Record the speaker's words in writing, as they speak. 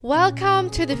Welcome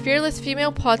to the Fearless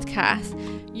Female Podcast,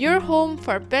 your home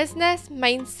for business,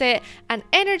 mindset, and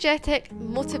energetic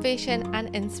motivation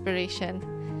and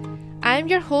inspiration. I'm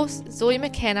your host, Zoe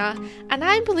McKenna, and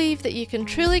I believe that you can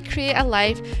truly create a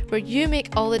life where you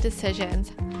make all the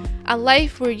decisions. A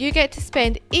life where you get to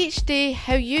spend each day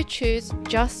how you choose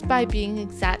just by being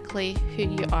exactly who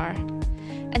you are.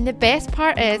 And the best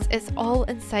part is, it's all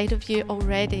inside of you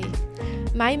already.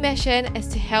 My mission is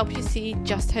to help you see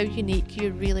just how unique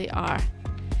you really are.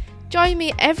 Join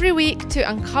me every week to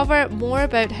uncover more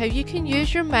about how you can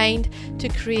use your mind to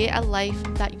create a life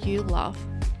that you love.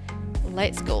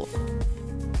 Let's go.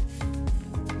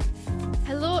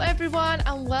 Hello everyone,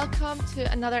 and welcome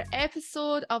to another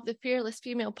episode of the Fearless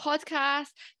Female Podcast.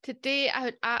 Today I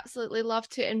would absolutely love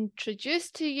to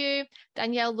introduce to you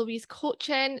Danielle Louise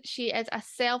Coaching. She is a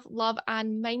self-love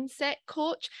and mindset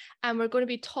coach, and we're going to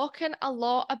be talking a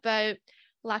lot about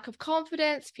lack of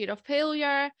confidence, fear of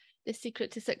failure, the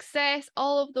secret to success,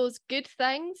 all of those good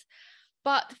things.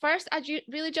 But first, I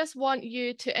really just want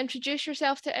you to introduce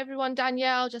yourself to everyone,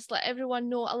 Danielle. Just let everyone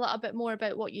know a little bit more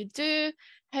about what you do,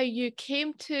 how you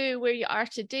came to where you are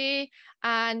today,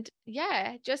 and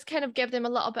just kind of give them a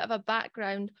little bit of a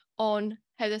background on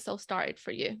how this all started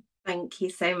for you. Thank you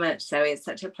so much, Zoe. It's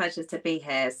such a pleasure to be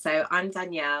here. So I'm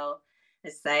Danielle.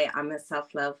 As I say, I'm a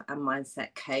self-love and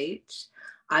mindset coach.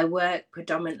 I work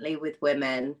predominantly with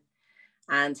women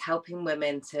and helping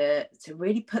women to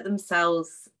really put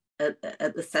themselves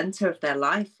at the center of their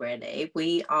life. Really,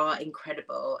 we are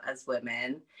incredible as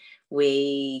women.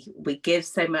 We give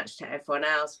so much to everyone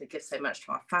else. We give so much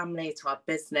to our family, to our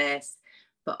business,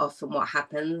 but often what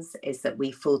happens is that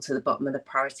we fall to the bottom of the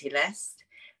priority list,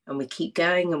 and we keep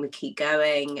going and we keep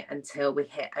going until we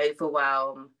hit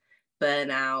overwhelm,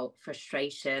 burnout,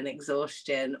 frustration,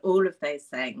 exhaustion, all of those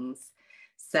things.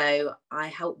 So I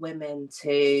help women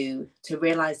to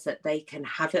realize that they can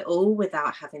have it all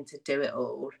without having to do it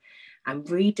all, and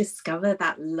rediscover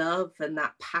that love and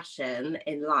that passion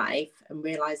in life, and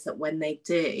realize that when they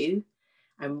do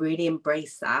and really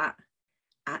embrace that,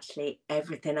 actually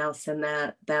everything else in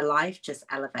their life just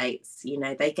elevates. You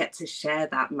know, they get to share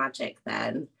that magic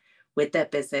then with their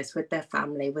business, with their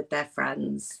family, with their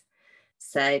friends.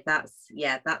 So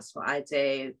that's what I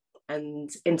do. And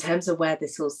in terms of where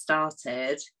this all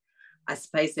started, I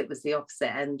suppose it was the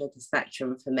opposite end of the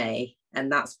spectrum for me.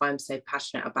 And that's why I'm so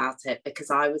passionate about it,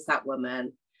 because I was that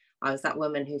woman. I was that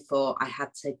woman who thought I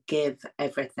had to give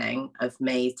everything of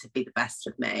me to be the best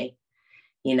of me.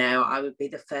 You know, I would be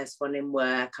the first one in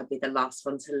work. I'd be the last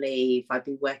one to leave. I'd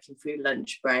be working through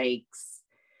lunch breaks.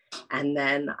 And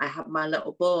then I had my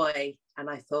little boy, and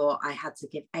I thought I had to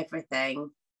give everything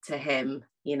to him,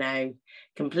 you know,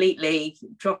 completely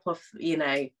drop off, you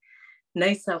know,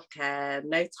 no self-care,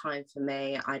 no time for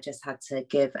me. I just had to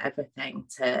give everything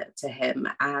to him.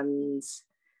 And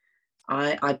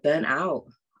I burnt out.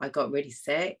 I got really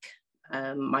sick.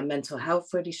 My mental health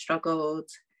really struggled.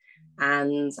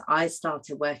 And I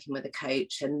started working with a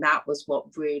coach, and that was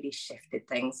what really shifted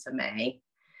things for me.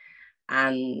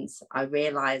 And I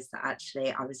realized that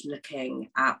actually I was looking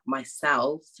at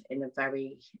myself in a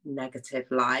very negative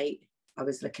light. I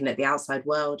was looking at the outside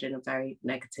world in a very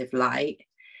negative light.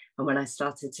 And when I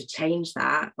started to change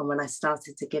that, and when I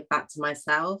started to give back to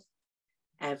myself,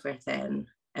 everything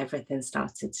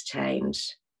started to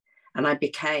change. And I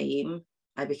became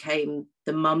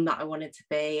the mum that I wanted to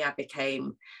be. I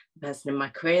became the person in my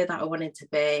career that I wanted to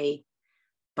be.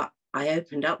 But I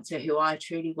opened up to who I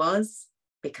truly was,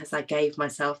 because I gave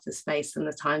myself the space and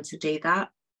the time to do that.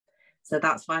 So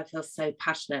that's why I feel so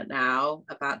passionate now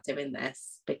about doing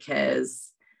this,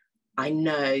 because I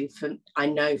know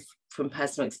from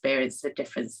personal experience the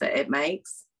difference that it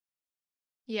makes.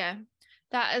 Yeah,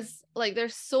 that is, like,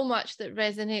 there's so much that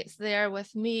resonates there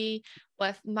with me,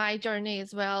 with my journey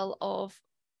as well of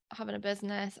having a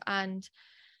business and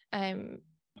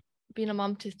being a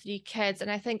mum to 3 kids.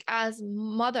 And I think as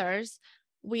mothers,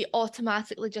 we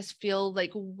automatically just feel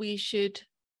like we should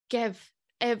give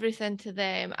everything to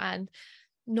them and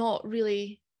not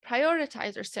really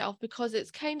prioritize ourselves, because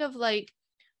it's kind of like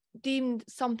deemed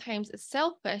sometimes as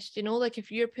selfish, you know, like if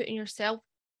you're putting yourself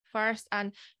first.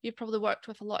 And you've probably worked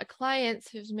with a lot of clients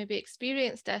who's maybe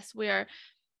experienced this, where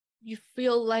you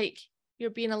feel like you're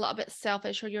being a little bit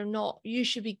selfish, or you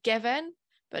should be given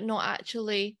but not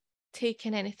actually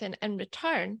taking anything in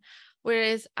return.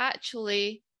 Whereas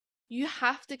actually you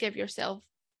have to give yourself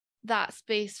that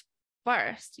space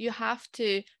first. You have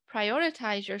to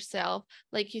prioritize yourself.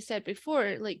 Like you said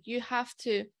before, like you have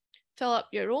to fill up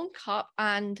your own cup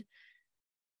and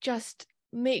just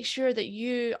make sure that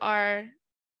you are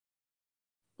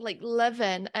like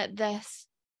living at this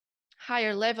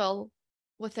higher level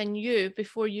within you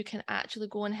before you can actually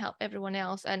go and help everyone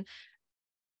else. And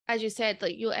as you said,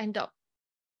 like, you'll end up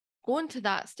going to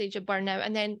that stage of burnout,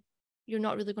 and then you're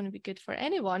not really going to be good for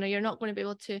anyone, or you're not going to be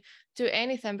able to do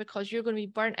anything because you're going to be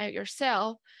burnt out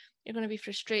yourself. You're going to be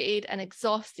frustrated and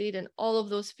exhausted and all of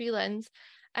those feelings.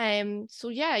 So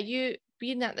yeah, you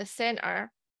being at the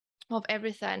center of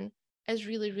everything is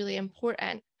really, really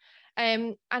important.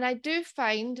 And I do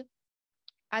find,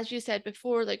 as you said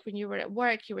before, like when you were at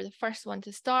work, you were the first one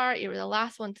to start, you were the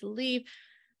last one to leave.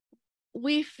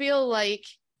 We feel like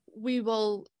it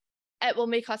will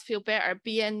make us feel better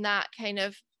being that kind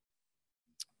of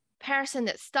person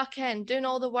that's stuck in, doing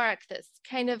all the work, that's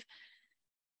kind of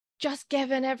just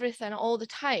giving everything all the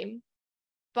time.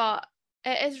 But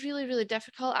it is really, really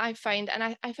difficult, I find.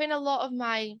 And I find a lot of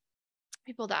my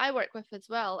people that I work with as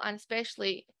well, and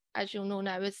especially, as you'll know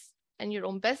now, is in your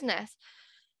own business,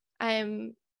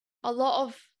 a lot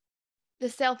of the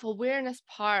self-awareness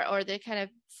part, or the kind of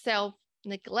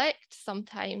self-neglect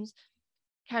sometimes,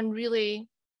 can really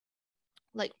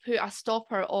like put a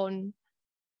stopper on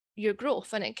your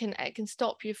growth, and it can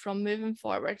stop you from moving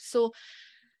forward. So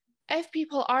if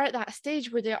people are at that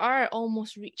stage where they are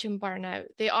almost reaching burnout,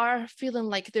 they are feeling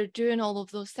like they're doing all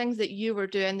of those things that you were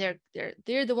doing,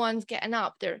 they're the ones getting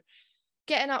up, they're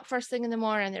getting up first thing in the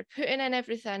morning, they're putting in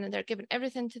everything, and they're giving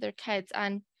everything to their kids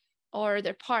and or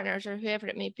their partners or whoever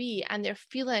it may be, and they're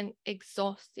feeling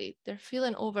exhausted, they're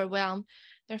feeling overwhelmed,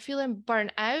 they're feeling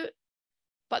burnt out,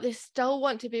 but they still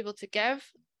want to be able to give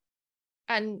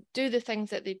and do the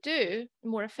things that they do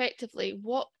more effectively.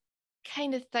 What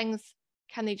kind of things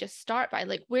can they just start by?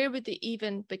 Like, where would they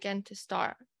even begin to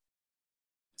start?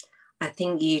 I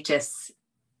think you just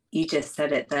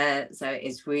said it there. So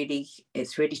it's really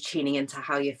tuning into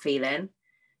how you're feeling,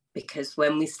 because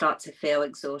when we start to feel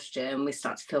exhaustion, we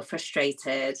start to feel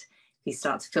frustrated, you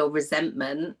start to feel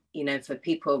resentment, for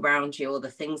people around you or the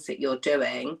things that you're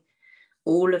doing,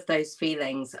 all of those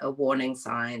feelings are warning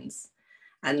signs.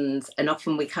 And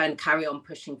often we kind of carry on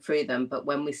pushing through them, but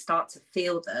when we start to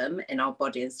feel them in our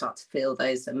body and start to feel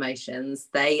those emotions,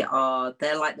 they're like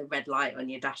the red light on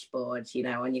your dashboard,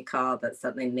 on your car, that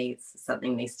something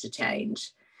needs to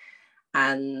change.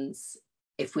 And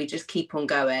if we just keep on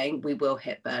going, we will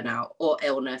hit burnout or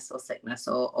illness or sickness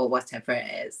or whatever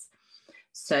it is.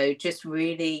 So just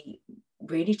really,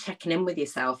 really checking in with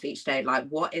yourself each day, like,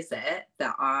 what is it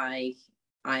that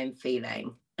I'm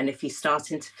feeling? And if you're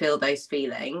starting to feel those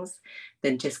feelings,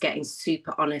 then just getting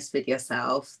super honest with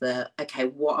yourself that, okay,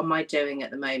 what am I doing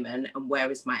at the moment, and where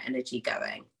is my energy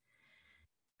going?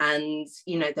 And,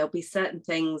 there'll be certain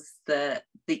things that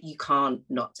you can't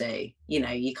not do.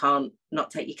 You can't not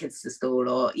take your kids to school,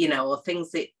 or, or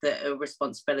things that are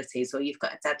responsibilities, or you've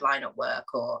got a deadline at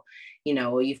work, or,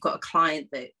 or you've got a client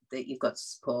that you've got to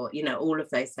support, all of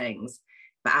those things.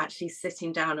 But actually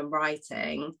sitting down and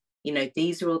writing,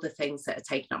 these are all the things that are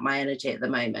taking up my energy at the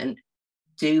moment.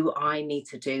 Do I need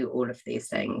to do all of these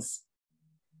things?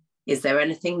 Is there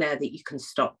anything there that you can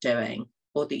stop doing,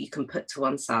 or that you can put to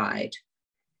one side?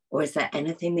 Or is there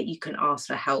anything that you can ask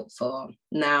for help for?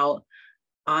 Now,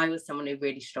 I was someone who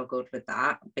really struggled with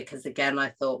that, because again,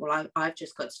 I thought, well, I've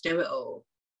just got to do it all.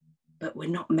 But we're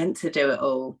not meant to do it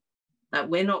all. Like,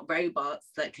 we're not robots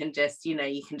that can just, you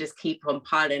can just keep on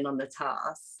piling on the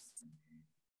tasks.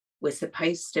 We're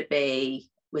supposed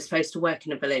to work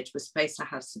in a village. We're supposed to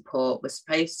have support. We're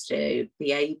supposed to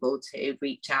be able to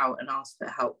reach out and ask for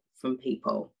help from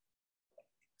people.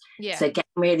 Yeah. So getting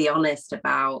really honest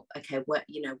about, okay, where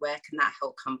can that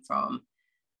help come from?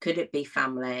 Could it be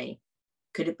family?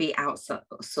 Could it be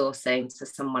outsourcing to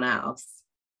someone else?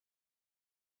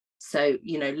 So,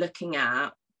 looking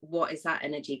at, what is that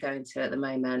energy going to at the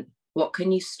moment? What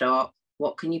can you stop?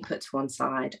 What can you put to one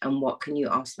side? And what can you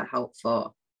ask for help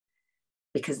for?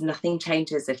 Because nothing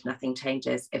changes if nothing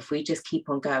changes. If we just keep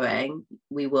on going,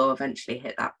 we will eventually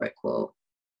hit that brick wall.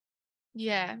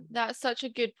 Yeah, that's such a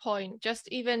good point. Just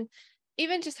even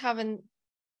just having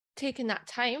taken that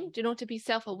time, to be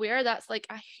self-aware, that's like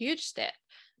a huge step.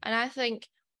 And I think,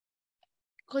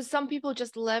 because some people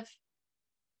just live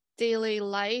daily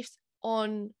lives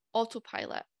on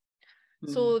autopilot.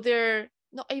 So they're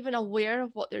not even aware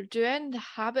of what they're doing, the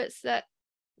habits that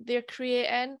they're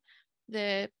creating,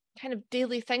 the kind of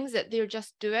daily things that they're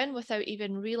just doing without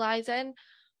even realizing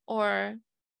or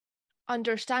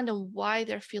understanding why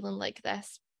they're feeling like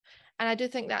this. And I do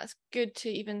think that's good to,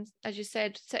 even, as you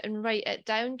said, sit and write it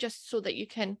down, just so that you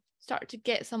can start to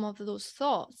get some of those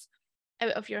thoughts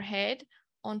out of your head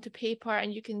onto paper,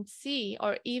 and you can see,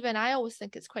 or even, I always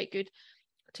think it's quite good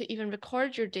to even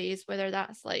record your days, whether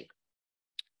that's like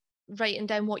writing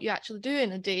down what you actually do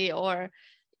in a day, or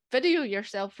video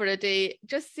yourself for a day,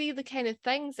 just see the kind of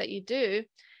things that you do.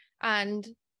 And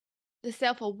the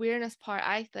self-awareness part,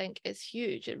 I think, is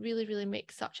huge. It really, really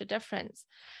makes such a difference.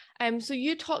 So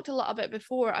you talked a little bit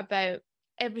before about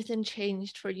everything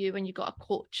changed for you when you got a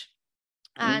coach.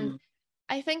 And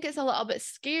I think it's a little bit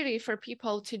scary for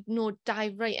people to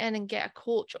dive right in and get a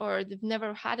coach, or they've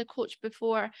never had a coach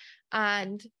before,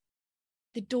 and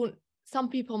some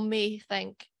people may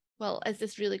think, well, is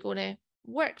this really going to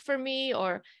work for me,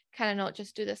 or can I not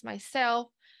just do this myself?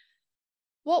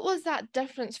 What was that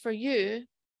difference for you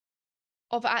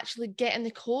of actually getting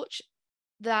the coach,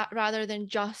 that rather than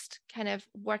just kind of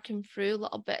working through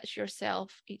little bits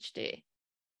yourself each day?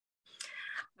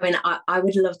 I mean, I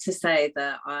would love to say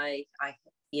that I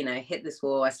hit this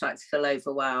wall, I started to feel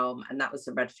overwhelmed, and that was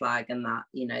a red flag, and that,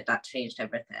 that changed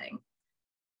everything.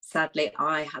 Sadly,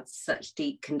 I had such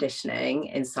deep conditioning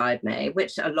inside me,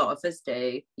 which a lot of us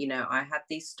do. I had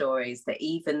these stories that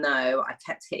even though I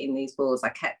kept hitting these walls, I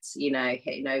kept,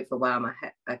 hitting overwhelm,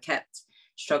 I kept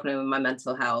struggling with my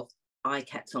mental health, I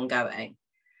kept on going,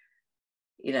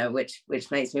 which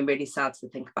makes me really sad to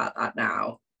think about that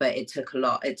now. But it took a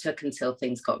lot. It took until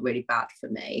things got really bad for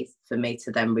me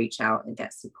to then reach out and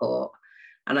get support.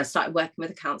 And I started working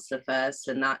with a counsellor first,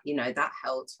 and that, that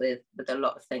helped with a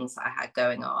lot of things that I had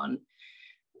going on.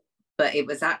 But it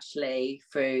was actually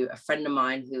through a friend of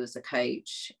mine who was a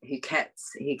coach who kept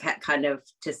kind of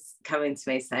just coming to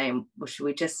me saying, well, should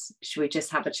we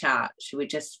just have a chat? Should we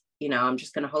just, I'm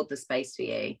just going to hold the space for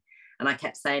you. And I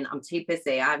kept saying, I'm too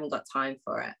busy. I haven't got time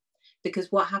for it.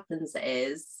 Because what happens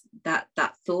is that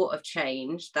thought of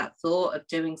change, that thought of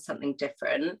doing something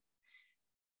different,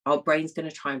 our brain's going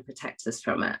to try and protect us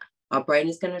from it. Our brain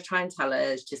is going to try and tell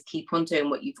us, just keep on doing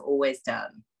what you've always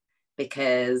done.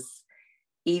 Because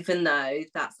even though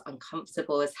that's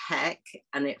uncomfortable as heck,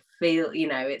 and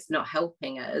it's not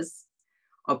helping us,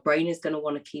 our brain is going to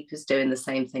want to keep us doing the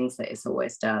same things that it's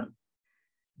always done.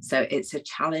 So it's a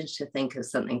challenge to think of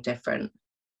something different.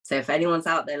 So if anyone's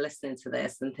out there listening to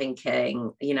this and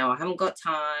thinking, I haven't got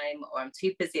time, or I'm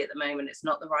too busy at the moment, it's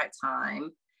not the right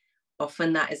time,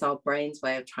 often that is our brain's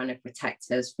way of trying to protect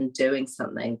us from doing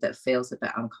something that feels a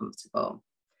bit uncomfortable.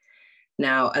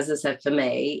 Now, as I said, for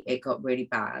me, it got really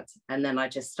bad. And then I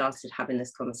just started having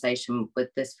this conversation with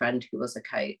this friend who was a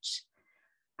coach.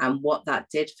 And what that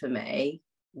did for me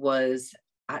was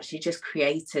actually just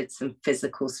created some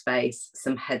physical space,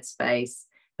 some headspace,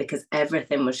 because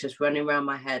everything was just running around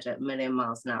my head at a million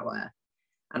miles an hour,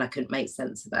 and I couldn't make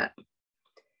sense of it.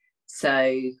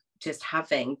 So just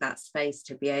having that space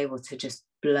to be able to just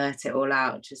blurt it all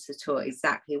out, just to talk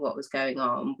exactly what was going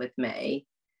on with me,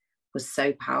 was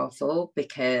so powerful,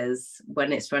 because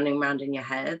when it's running around in your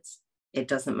head, it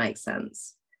doesn't make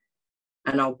sense.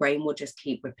 And our brain will just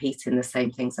keep repeating the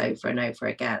same things over and over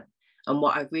again. And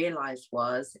what I realized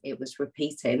was it was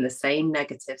repeating the same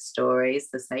negative stories,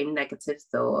 the same negative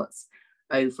thoughts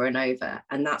over and over.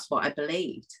 And that's what I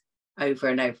believed over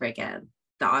and over again,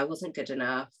 that I wasn't good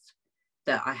enough,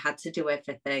 that I had to do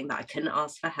everything, that I couldn't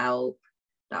ask for help,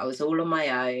 that I was all on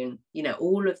my own,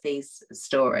 all of these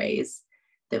stories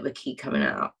that would keep coming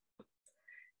out.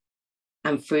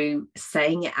 And through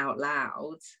saying it out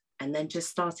loud and then just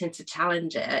starting to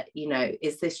challenge it,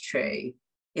 is this true?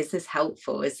 Is this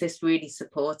helpful? Is this really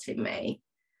supporting me?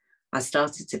 I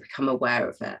started to become aware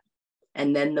of it.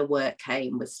 And then the work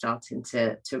came with starting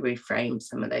to reframe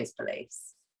some of those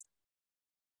beliefs.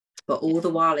 But all the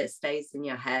while it stays in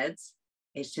your head,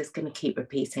 it's just going to keep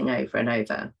repeating over and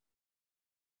over.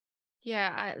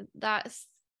 Yeah, that's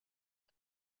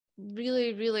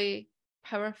really, really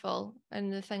powerful in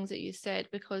the things that you said,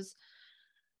 because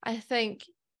I think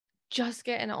just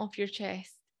getting it off your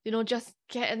chest, just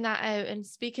getting that out and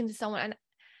speaking to someone. And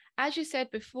as you said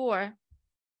before,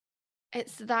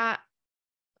 it's that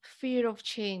fear of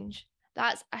change.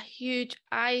 That's a huge,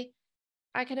 I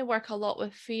kind of work a lot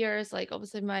with fears. Like,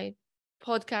 obviously my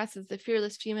podcast is The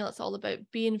Fearless Female. It's all about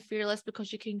being fearless,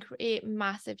 because you can create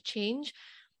massive change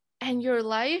in your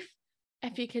life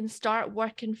if you can start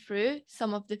working through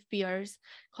some of the fears.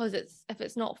 Because if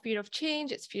it's not fear of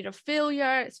change, it's fear of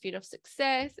failure, it's fear of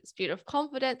success, it's fear of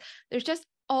confidence. There's just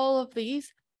all of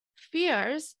these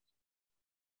fears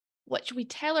which we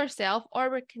tell ourselves, or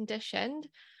we're conditioned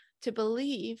to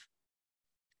believe.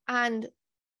 And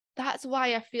that's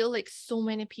why I feel like so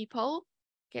many people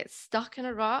get stuck in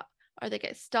a rut, or they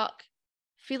get stuck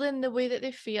feeling the way that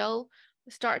they feel,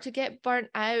 start to get burnt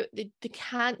out. They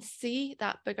can't see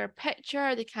that bigger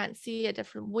picture. They can't see a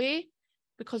different way,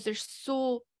 because they're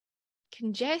so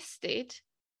congested.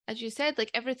 As you said,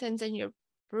 like, everything's in your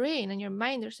brain and your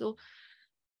mind. They're so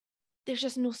there's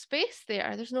just no space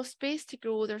there. There's no space to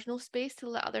grow. There's no space to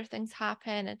let other things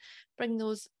happen and bring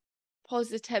those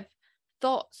positive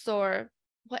thoughts or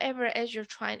whatever it is you're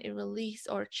trying to release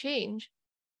or change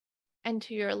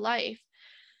into your life.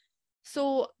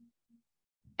 So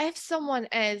if someone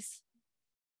has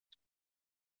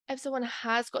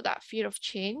got that fear of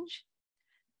change,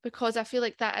 because I feel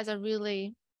like that is a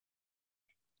really,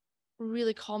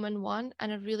 really common one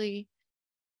and a really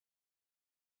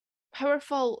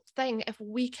powerful thing. If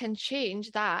we can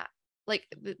change that, like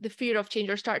the fear of change,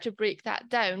 or start to break that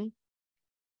down,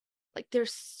 like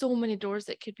there's so many doors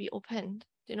that could be opened,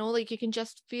 you know, like you can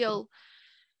just feel,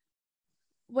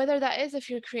 whether that is if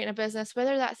you're creating a business,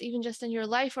 whether that's even just in your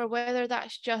life, or whether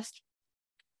that's just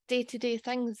day-to-day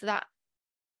things that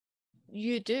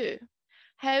you do.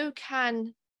 How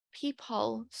can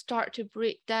people start to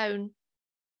break down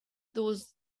those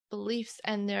beliefs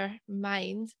in their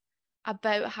minds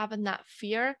about having that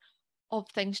fear of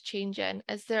things changing?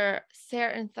 Is there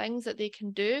certain things that they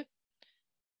can do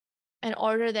in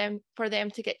order for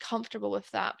them to get comfortable with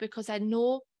that? Because I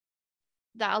know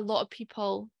that a lot of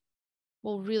people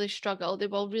will really struggle. They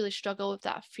will really struggle with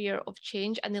that fear of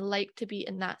change, and they like to be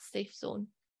in that safe zone.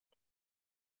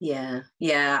 Yeah.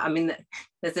 I mean,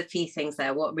 there's a few things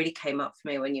there. What really came up for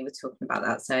me when you were talking about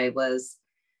that, so was,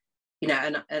 you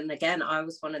know, and again, I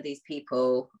was one of these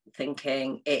people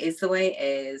thinking it is the way it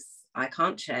is. I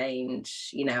can't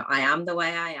change. You know, I am the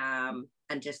way I am,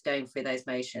 and just going through those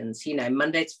motions. You know,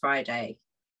 Monday to Friday,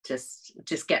 just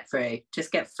get through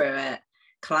it,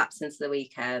 collapse into the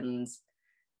weekends,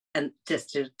 and just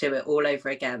to do it all over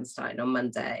again starting on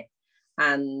Monday.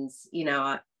 And you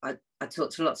know, I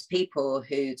talk to lots of people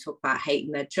who talk about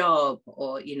hating their job,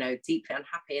 or, you know, deeply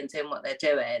unhappy and doing what they're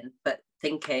doing, but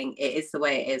thinking it is the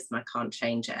way it is and I can't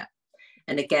change it.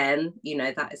 And again, you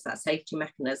know, that is that safety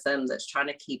mechanism that's trying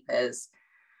to keep us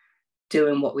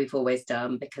doing what we've always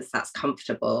done, because that's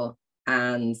comfortable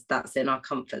and that's in our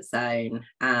comfort zone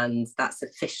and that's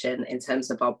efficient in terms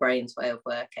of our brain's way of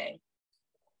working.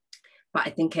 But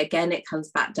I think, again, it comes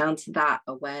back down to that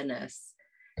awareness.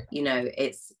 You know,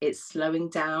 it's slowing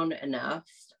down enough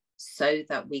so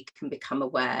that we can become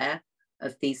aware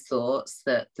of these thoughts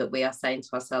that we are saying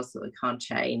to ourselves that we can't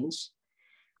change.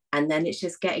 And then it's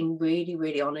just getting really,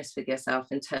 really honest with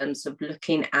yourself in terms of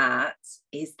looking at,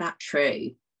 is that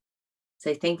true?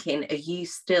 So thinking, are you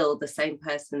still the same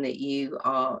person that you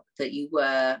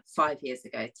were 5 years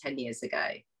ago, 10 years ago?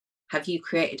 Have you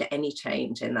created any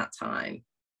change in that time?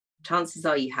 Chances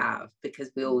are you have,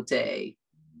 because we all do.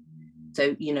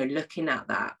 So, you know, looking at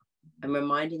that and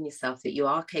reminding yourself that you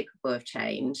are capable of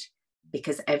change,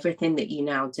 because everything that you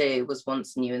now do was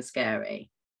once new and scary.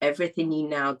 Everything you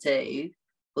now do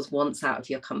was once out of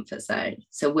your comfort zone.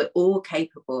 So we're all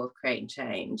capable of creating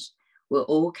change. We're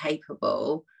all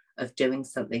capable of doing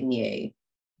something new,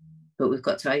 but we've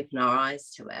got to open our eyes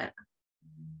to it.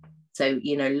 So,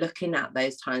 you know, looking at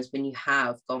those times when you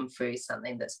have gone through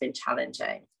something that's been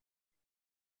challenging,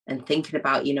 and thinking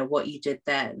about, you know, what you did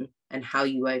then and how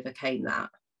you overcame that.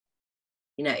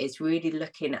 You know, it's really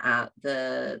looking at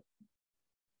the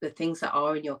things that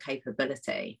are in your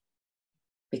capability,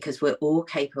 because we're all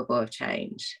capable of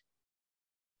change.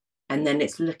 And then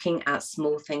it's looking at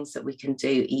small things that we can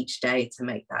do each day to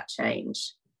make that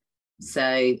change.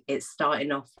 So it's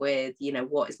starting off with, you know,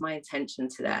 what is my intention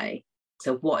today?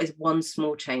 So what is one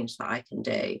small change that I can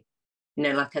do? You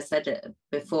know, like I said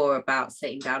before about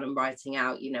sitting down and writing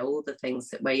out, you know, all the things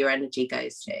that where your energy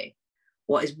goes to.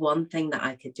 What is one thing that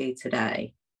I could do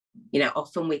today? You know,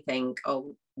 often we think,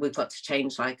 oh, we've got to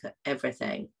change like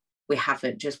everything. We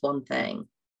haven't, just one thing.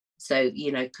 So,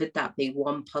 you know, could that be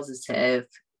one positive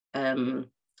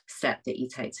step that you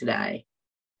take today?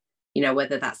 You know,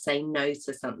 whether that's saying no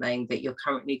to something that you're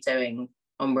currently doing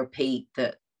on repeat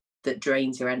that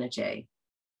drains your energy,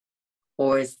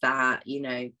 or is that, you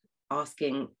know,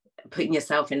 putting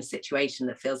yourself in a situation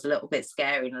that feels a little bit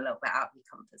scary and a little bit out of your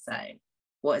comfort zone.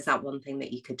 What is that one thing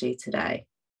that you could do today?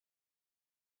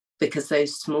 Because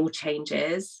those small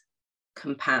changes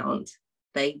compound.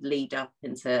 They lead up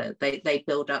into, they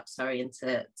build up,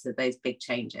 into those big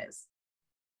changes.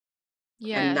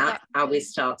 Yeah, and that's how we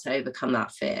start to overcome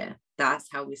that fear. That's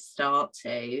how we start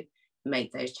to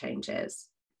make those changes.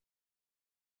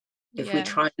 If we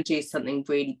try and do something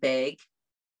really big,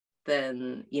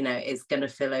 then, you know, it's going to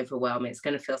feel overwhelming. It's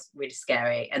going to feel really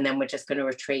scary. And then we're just going to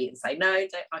retreat and say, no,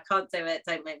 I can't do it.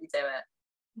 Don't make me do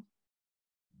it.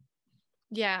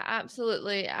 Yeah,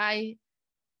 absolutely. I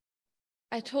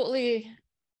totally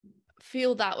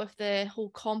feel that with the whole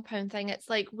compound thing. It's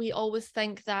like we always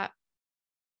think that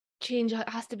change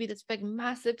has to be this big,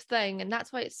 massive thing. And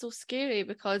that's why it's so scary,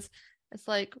 because it's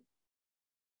like,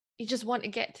 you just want to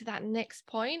get to that next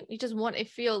point. You just want to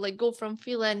feel like, go from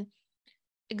feeling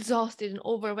exhausted and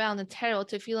overwhelmed and terrible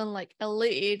to feeling like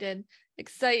elated and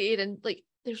excited, and like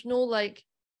there's no like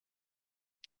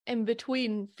in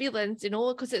between feelings, you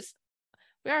know, because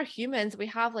we are humans. We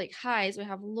have like highs, we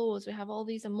have lows, we have all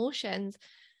these emotions,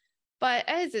 but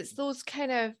it's those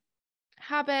kind of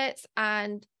habits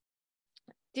and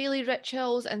daily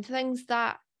rituals and things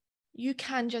that you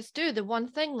can just do. The one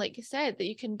thing, like you said, that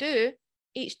you can do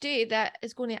each day that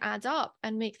is going to add up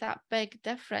and make that big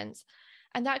difference.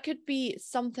 And that could be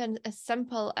something as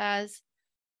simple as,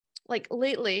 like,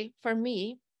 lately for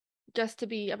me, just to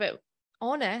be a bit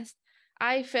honest,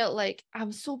 I felt like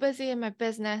I'm so busy in my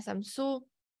business.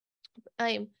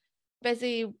 I'm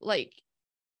busy like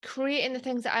creating the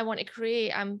things that I want to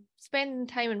create. I'm spending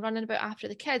time and running about after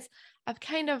the kids. I've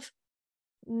kind of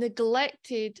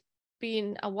neglected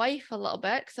being a wife a little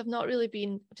bit, because I've not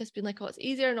really just been like, oh, it's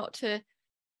easier not to,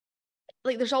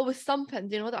 like, there's always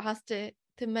something, you know, that has to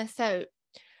miss out.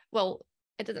 Well,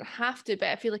 it doesn't have to, but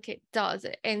I feel like it does.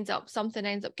 Something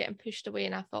ends up getting pushed away.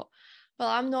 And I thought, well,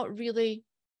 I'm not really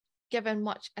giving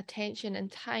much attention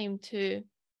and time to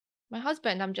my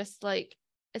husband. I'm just like,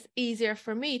 it's easier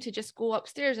for me to just go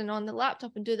upstairs and on the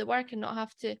laptop and do the work and not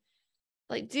have to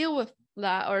like deal with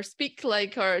that or speak,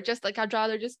 like, or just like, I'd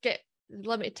rather just get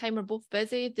limited time. We're both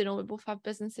busy, you know, we both have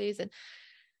businesses, and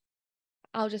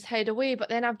I'll just head away. But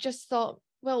then I've just thought,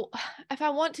 well, if I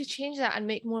want to change that and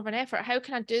make more of an effort, how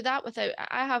can I do that without,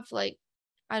 I have like,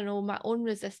 I don't know, my own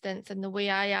resistance and the way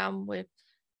I am with,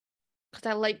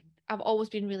 because I've always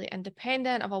been really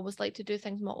independent. I've always liked to do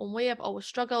things my own way. I've always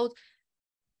struggled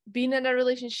being in a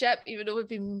relationship, even though we've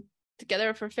been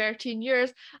together for 13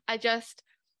 years. Because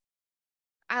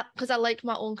I like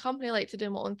my own company, I like to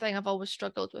do my own thing. I've always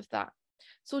struggled with that.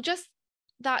 So just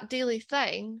that daily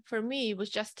thing for me was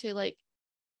just to like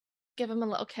give him a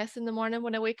little kiss in the morning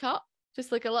when I wake up,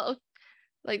 just like a little,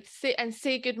 like,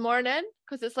 say good morning,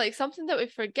 because it's like something that we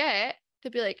forget to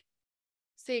be like,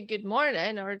 say good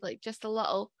morning, or like just a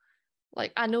little,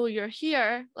 like, I know you're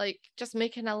here, like just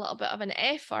making a little bit of an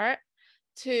effort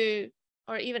to,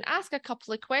 or even ask a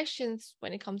couple of questions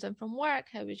when he comes in from work.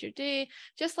 How was your day?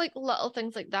 Just like little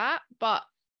things like that. But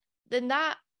then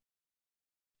that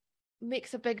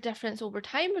makes a big difference over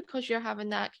time, because you're having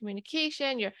that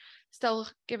communication, you're still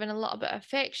giving a little bit of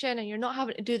affection, and you're not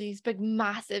having to do these big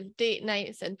massive date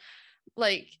nights and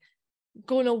like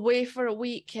going away for a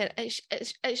week. And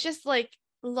it's just like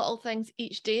little things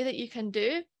each day that you can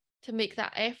do to make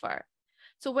that effort.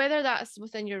 So whether that's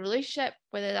within your relationship,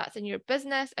 whether that's in your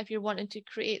business, if you're wanting to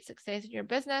create success in your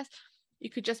business,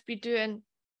 you could just be doing,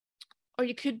 or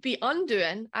you could be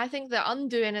undoing. I think the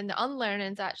undoing and the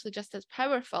unlearning is actually just as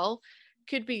powerful.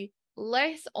 Could be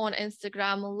less on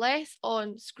Instagram, less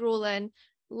on scrolling,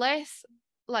 less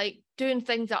like doing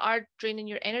things that are draining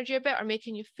your energy a bit or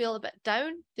making you feel a bit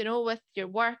down, you know, with your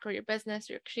work or your business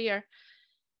or your career.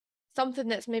 Something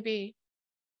that's maybe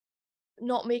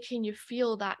not making you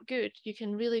feel that good, you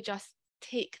can really just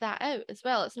take that out as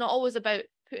well. It's not always about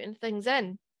putting things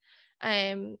in.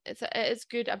 It is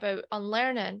good about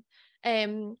unlearning.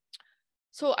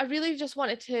 So I really just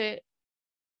wanted to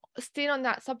stay on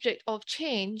that subject of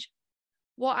change.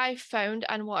 What I've found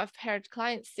and what I've heard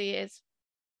clients say is,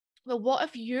 well, what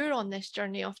if you're on this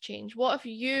journey of change? What if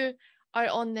you are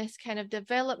on this kind of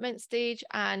development stage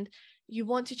and you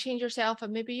want to change yourself,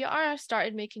 and maybe you are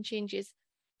started making changes,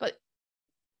 but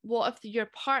what if your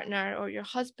partner or your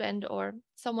husband or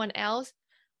someone else,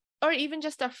 or even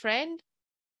just a friend,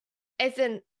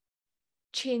 isn't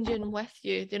changing with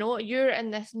you? You know, you're in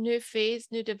this new phase,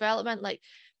 new development. Like,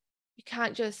 you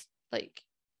can't just like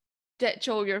ditch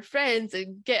all your friends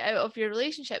and get out of your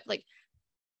relationship. Like,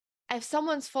 if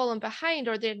someone's fallen behind,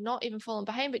 or they're not even falling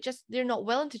behind, but just they're not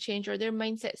willing to change, or their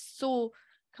mindset's so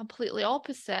completely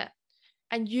opposite,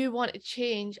 and you want to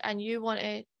change and you want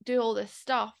to do all this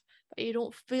stuff, but you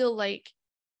don't feel like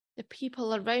the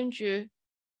people around you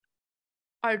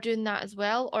are doing that as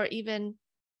well, or even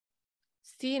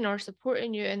seeing or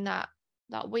supporting you in that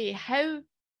way, how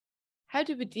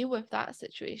do we deal with that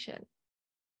situation?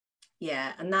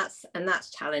 Yeah, and that's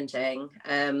challenging.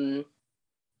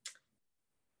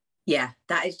 Yeah,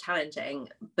 that is challenging.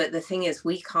 But the thing is,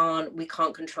 we can't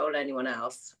control anyone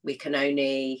else. We can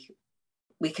only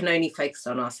focus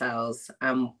on ourselves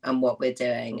and what we're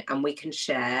doing, and we can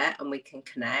share and we can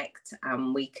connect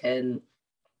and we can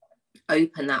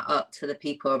open that up to the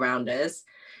people around us.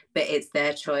 But it's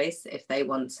their choice if they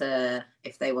want to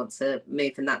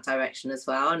move in that direction as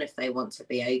well, and if they want to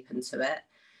be open to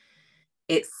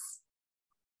it.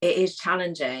 it is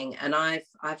challenging, and I've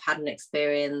had an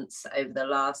experience over the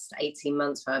last 18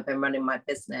 months where I've been running my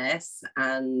business,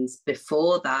 and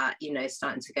before that, you know,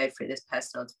 starting to go through this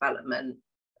personal development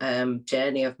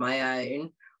journey of my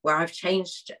own, where I've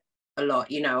changed a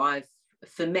lot. You know,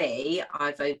 for me,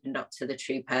 I've opened up to the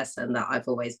true person that I've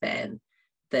always been,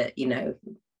 that, you know,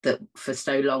 that for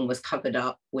so long was covered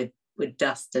up with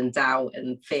dust and doubt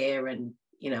and fear and,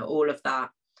 you know, all of that.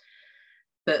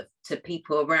 But to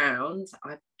people around,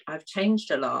 I've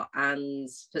changed a lot, and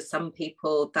for some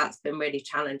people that's been really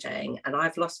challenging, and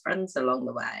I've lost friends along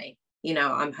the way. You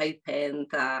know, I'm hoping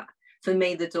that, for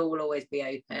me, the door will always be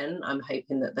open. I'm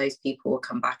hoping that those people will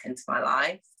come back into my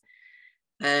life,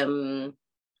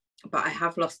 but I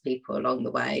have lost people along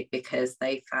the way because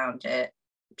they found it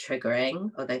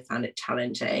triggering, or they found it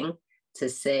challenging to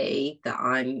see that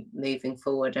I'm moving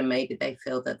forward, and maybe they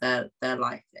feel that their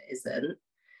life isn't.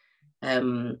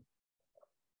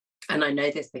 And I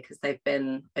know this because they've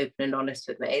been open and honest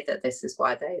with me, that this is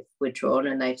why they've withdrawn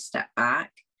and they've stepped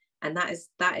back. And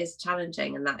that is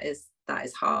challenging, and that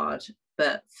is hard.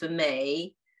 But for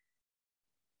me,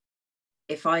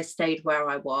 if I stayed where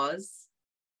I was,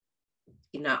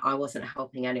 you know, I wasn't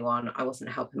helping anyone. I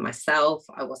wasn't helping myself.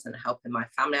 I wasn't helping my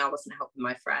family. I wasn't helping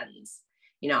my friends.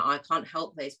 You know, I can't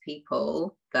help those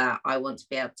people that I want to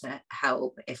be able to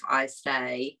help if I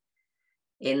stay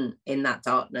in that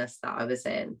darkness that I was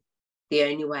in. The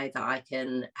only way that I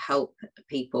can help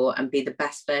people and be the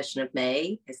best version of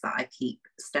me is that I keep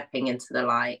stepping into the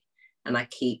light, and I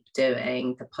keep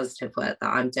doing the positive work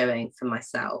that I'm doing for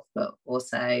myself, but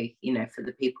also, you know, for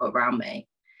the people around me.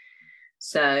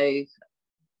 So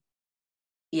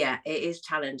yeah, it is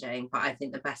challenging, but I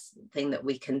think the best thing that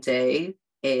we can do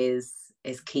is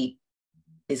keep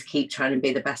trying to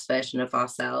be the best version of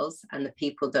ourselves, and the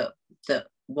people that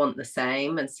want the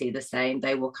same and see the same,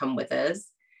 they will come with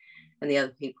us. And the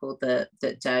other people that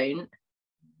don't,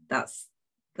 that's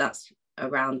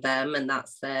around them, and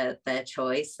that's their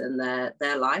choice and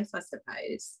their life, I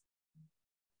suppose.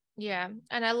 Yeah,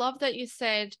 and I love that you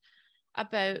said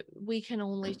about we can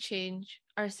only change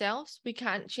ourselves. We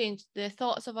can't change the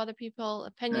thoughts of other people,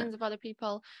 opinions of other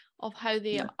people, of how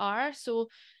they are. So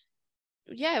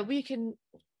yeah, we can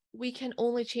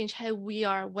only change how we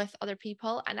are with other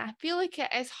people. And I feel like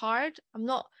it is hard.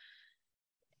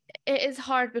 It is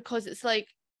hard because it's like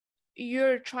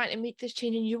you're trying to make this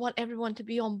change and you want everyone to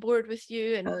be on board with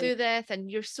you and do this, and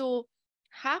you're so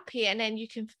happy, and then you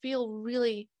can feel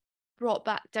really brought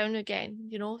back down again,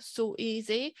 you know, so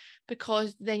easy,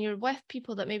 because then you're with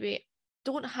people that maybe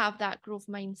don't have that growth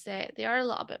mindset. They are a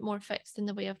little bit more fixed in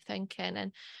the way of thinking,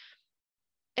 and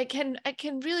it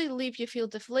can really leave you feel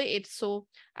deflated. So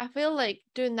I feel like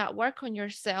doing that work on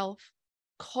yourself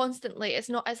constantly, it's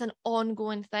an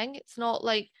ongoing thing. It's not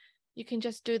like you can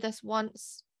just do this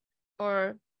once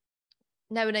or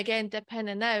now and again, dip in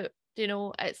and out. You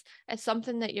know, it's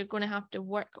something that you're going to have to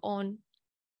work on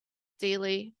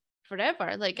daily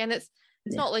forever. Like, and it's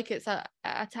not like it's a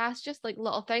task, just like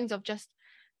little things of just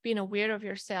being aware of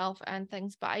yourself and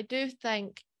things. But I do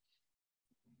think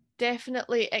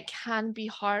definitely it can be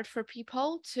hard for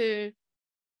people to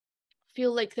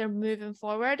feel like they're moving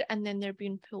forward and then they're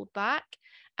being pulled back,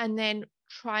 and then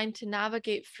trying to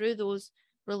navigate through those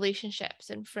relationships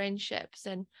and friendships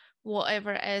and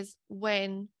whatever it is,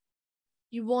 when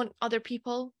you want other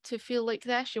people to feel like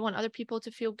this, you want other people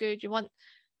to feel good, you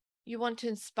want to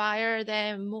inspire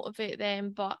them, motivate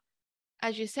them, but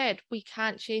as you said, we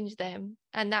can't change them,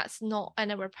 and that's not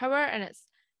in our power, and it's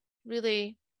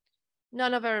really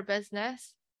none of our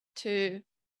business to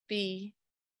be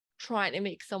trying to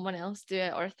make someone else do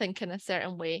it or think in a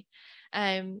certain way.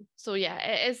 So yeah,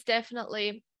 it is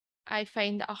definitely, I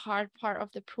find, a hard part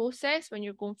of the process when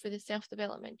you're going through the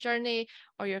self-development journey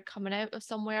or you're coming out of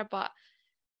somewhere, but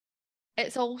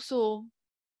it's also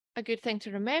a good thing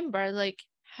to remember, like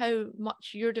how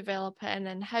much you're developing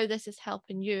and how this is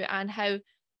helping you, and how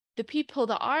the people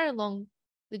that are along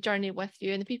the journey with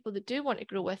you and the people that do want to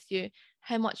grow with you,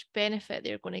 how much benefit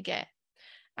they're going to get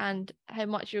and how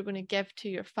much you're going to give to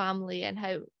your family, and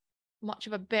how much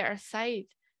of a better side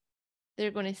they're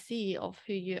going to see of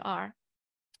who you are.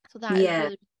 So that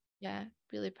is really,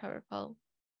 really powerful.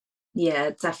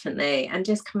 Yeah, definitely. And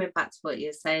just coming back to what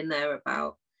you're saying there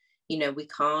about, you know, we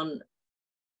can't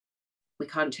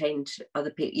change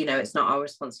other people. You know, it's not our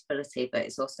responsibility, but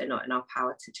it's also not in our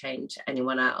power to change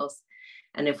anyone else.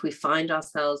 And if we find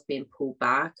ourselves being pulled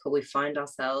back, or we find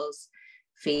ourselves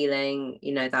feeling,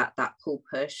 you know, that pull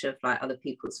push of like other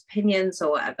people's opinions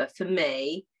or whatever, for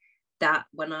me, that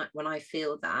when I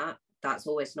feel that, that's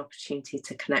always an opportunity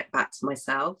to connect back to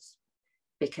myself.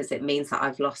 because it means that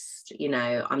I've lost, you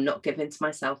know, I'm not giving to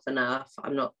myself enough.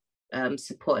 I'm not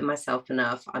supporting myself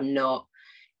enough. I'm not,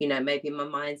 you know, maybe my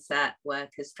mindset work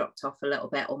has dropped off a little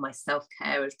bit, or my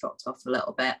self-care has dropped off a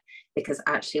little bit. Because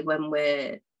actually when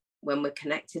we're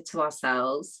connected to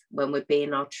ourselves, when we're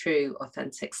being our true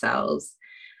authentic selves,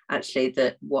 actually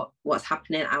that what's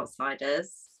happening outside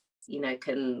us, you know,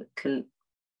 can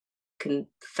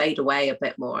fade away a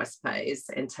bit more, I suppose,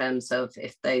 in terms of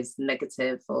if those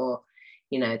negative, or,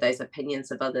 you know, those opinions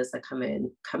of others are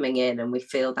coming in and we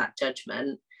feel that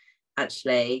judgment.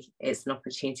 Actually, it's an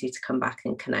opportunity to come back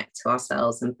and connect to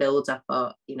ourselves and build up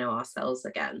our, you know, ourselves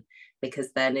again,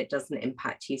 because then it doesn't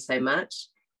impact you so much,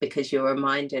 because you're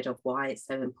reminded of why it's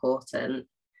so important,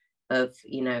 of,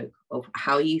 you know, of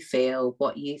how you feel,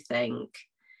 what you think,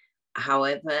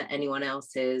 however anyone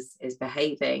else is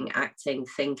behaving, acting,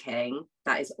 thinking.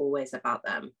 That is always about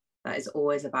them. That is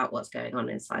always about what's going on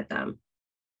inside them.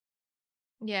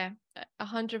 Yeah,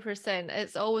 100%.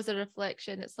 It's always a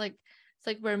reflection. It's like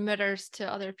we're mirrors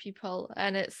to other people,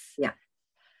 and it's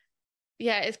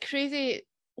it's crazy.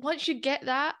 Once you get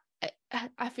that,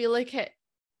 I feel like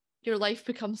your life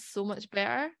becomes so much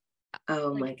better.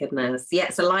 Oh my goodness. Yeah,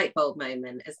 it's a light bulb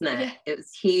moment, isn't it? Yeah. It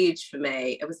was huge for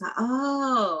me. It was like,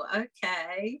 oh,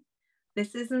 okay.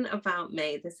 This isn't about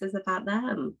me. This is about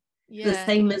them. The Yeah.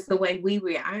 same as the way we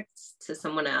react to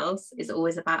someone else is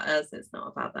always about us. It's not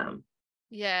about them.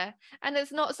 Yeah. And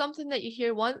it's not something that you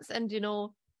hear once and, you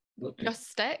know, just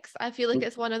sticks. I feel like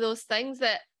it's one of those things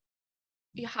that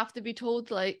you have to be told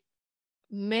like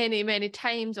many, many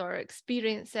times, or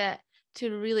experience it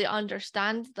to really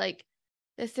understand, like,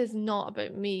 this is not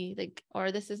about me, like,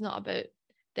 or this is not about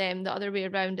them, the other way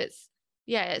around. It's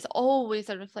always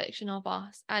a reflection of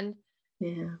us. And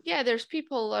there's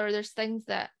people, or there's things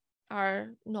that are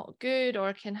not good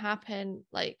or can happen,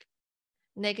 like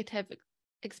negative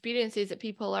experiences that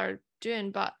people are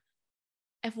doing. But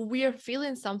if we're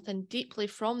feeling something deeply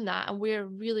from that and we're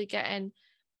really getting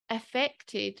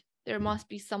affected, there must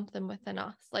be something within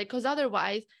us. Like, because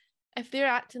otherwise, if they're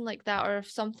acting like that, or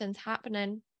if something's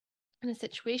happening in a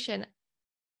situation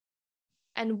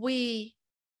and we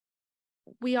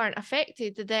aren't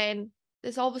affected, then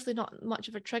it's obviously not much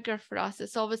of a trigger for us.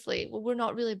 It's obviously, well, we're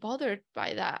not really bothered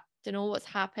by that to know what's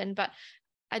happened. But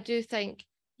I do think,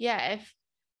 if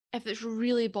it's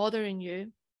really bothering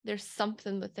you, there's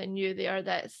something within you there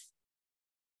that's,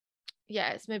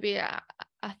 it's maybe a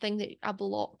thing, that a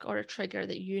block or a trigger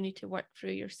that you need to work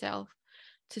through yourself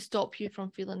to stop you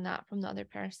from feeling that from the other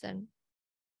person.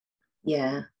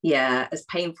 Yeah, as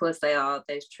painful as they are,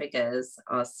 those triggers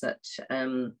are such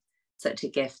a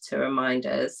gift to remind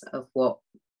us of what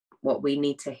we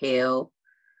need to heal.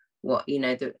 What, you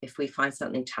know, if we find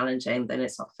something challenging, then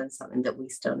it's often something that we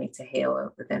still need to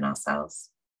heal within ourselves.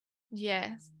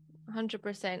 Yes,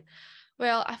 100%.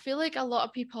 Well, I feel like a lot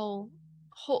of people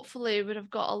hopefully would have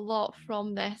got a lot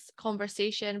from this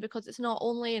conversation, because it's not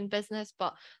only in business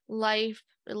but life,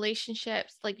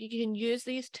 relationships. Like, you can use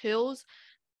these tools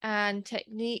and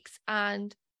techniques,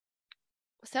 and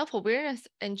self-awareness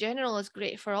in general is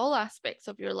great for all aspects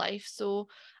of your life. So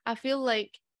I feel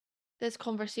like this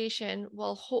conversation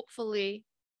will hopefully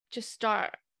just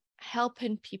start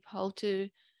helping people to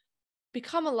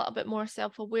become a little bit more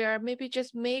self-aware, maybe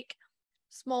just make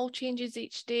small changes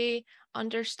each day,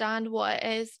 understand what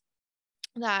it is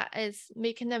that is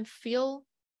making them feel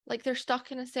like they're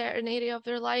stuck in a certain area of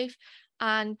their life,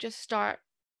 and just start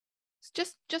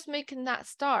just making that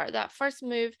first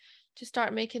move, to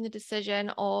start making the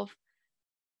decision of,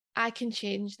 I can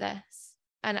change this,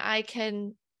 and I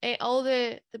can, all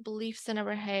the beliefs in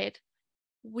our head,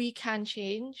 we can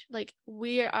change. Like,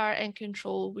 we are in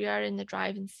control, we are in the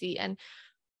driving seat, and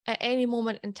at any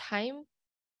moment in time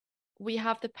we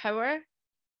have the power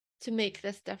to make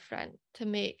this different, to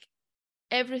make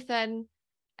everything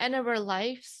in our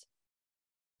lives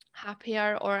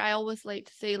happier. Or I always like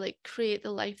to say, like, create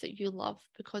the life that you love,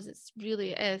 because it's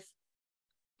really is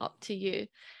up to you.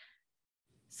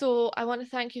 So I want to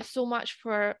thank you so much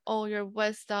for all your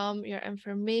wisdom, your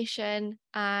information,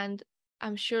 and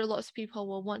I'm sure lots of people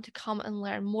will want to come and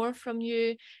learn more from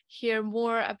you, hear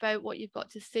more about what you've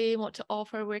got to say, what to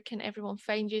offer. Where can everyone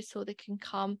find you so they can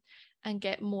come and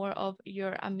get more of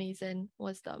your amazing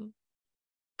wisdom?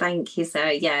 Thank you,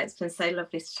 Sarah. Yeah, it's been so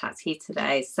lovely to chat to you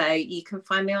today. So you can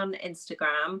find me on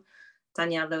Instagram,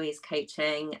 Danielle Louise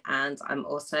Coaching, and I'm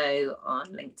also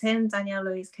on LinkedIn, Danielle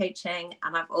Louise Coaching,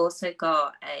 and I've also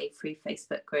got a free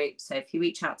Facebook group. So if you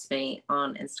reach out to me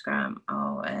on Instagram,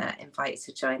 I'll invite you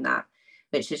to join that,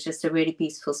 which is just a really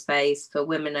beautiful space for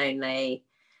women only,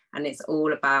 and it's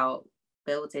all about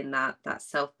building that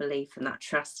self-belief and that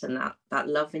trust and that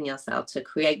love in yourself to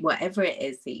create whatever it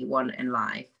is that you want in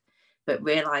life. But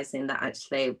realizing that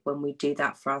actually when we do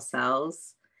that for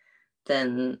ourselves,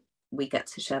 then we get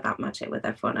to share that magic with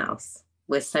everyone else.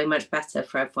 We're so much better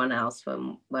for everyone else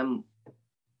when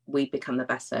we become the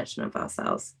best version of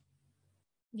ourselves.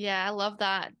 Yeah, I love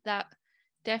that. That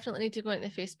definitely need to go into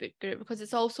the Facebook group, because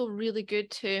it's also really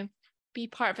good to be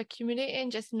part of a community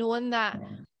and just knowing that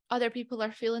other people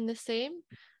are feeling the same.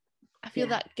 I feel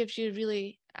that gives you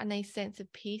really a nice sense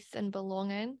of peace and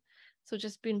belonging. So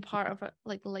just being part of it,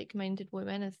 like-minded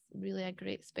women, is really a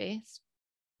great space.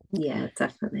 Yeah,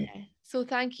 definitely. Yeah. So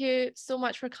thank you so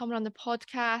much for coming on the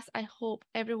podcast. I hope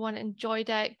everyone enjoyed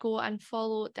it. Go and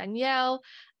follow Danielle,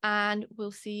 and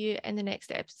we'll see you in the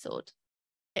next episode.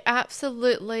 I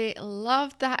absolutely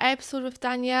loved that episode with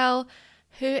Danielle.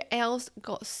 Who else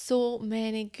got so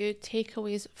many good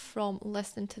takeaways from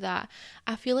listening to that?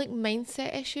 I feel like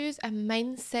mindset issues and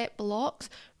mindset blocks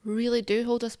really do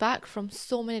hold us back from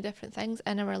so many different things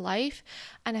in our life.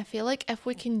 And I feel like if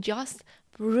we can just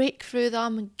break through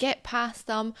them and get past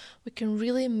them, we can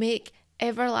really make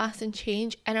everlasting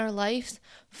change in our lives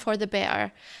for the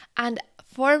better. And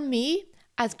for me,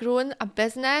 as growing a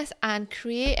business and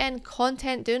creating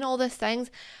content, doing all these things,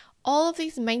 all of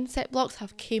these mindset blocks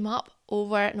have came up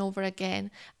over and over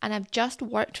again, and I've just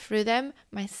worked through them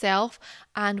myself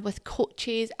and with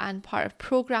coaches and part of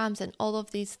programs and all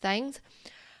of these things.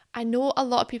 I know a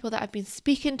lot of people that I've been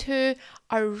speaking to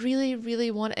are really, really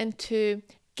wanting to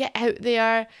get out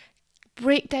there,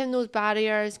 break down those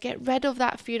barriers, get rid of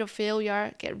that fear of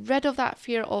failure, get rid of that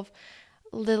fear of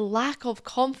the lack of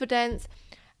confidence,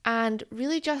 and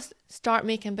really just start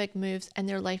making big moves in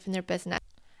their life and their business.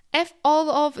 If all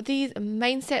of these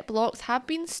mindset blocks have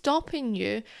been stopping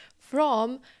you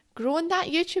from growing that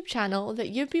YouTube channel that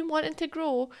you've been wanting to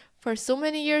grow for so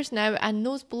many years now, and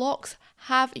those blocks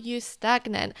have you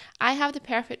stagnant, I have the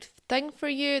perfect thing for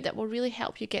you that will really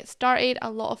help you get started.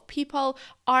 A lot of people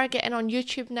are getting on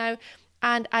YouTube now,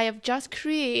 and I have just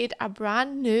created a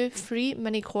brand new free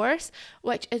mini course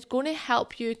which is going to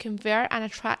help you convert and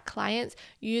attract clients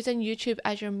using YouTube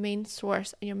as your main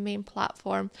source, your main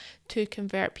platform to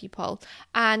convert people.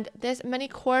 And this mini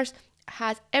course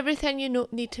has everything you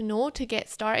need to know to get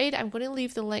started. I'm going to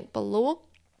leave the link below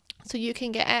so you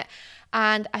can get it,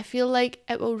 and I feel like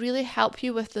it will really help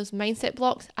you with those mindset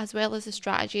blocks as well as the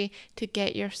strategy to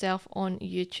get yourself on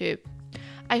YouTube.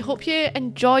 I hope you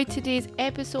enjoyed today's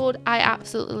episode. I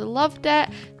absolutely loved it.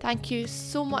 Thank you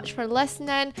so much for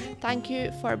listening. Thank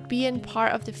you for being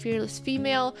part of the Fearless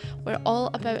Female. We're all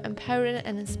about empowering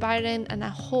and inspiring, and I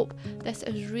hope this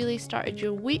has really started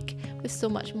your week with so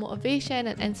much motivation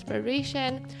and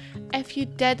inspiration. If you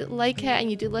did like it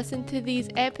and you do listen to these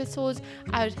episodes,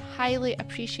 I would highly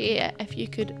appreciate it if you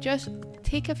could just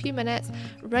take a few minutes,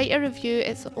 write a review.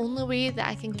 It's the only way that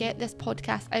I can get this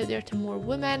podcast out there to more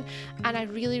women, and I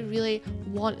really, really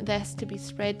want this to be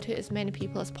spread to as many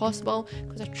people as possible,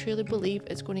 because I truly believe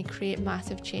it's going to create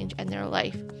massive change in their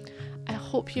life. I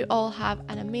hope you all have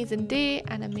an amazing day,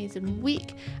 an amazing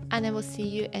week, and I will see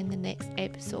you in the next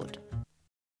episode.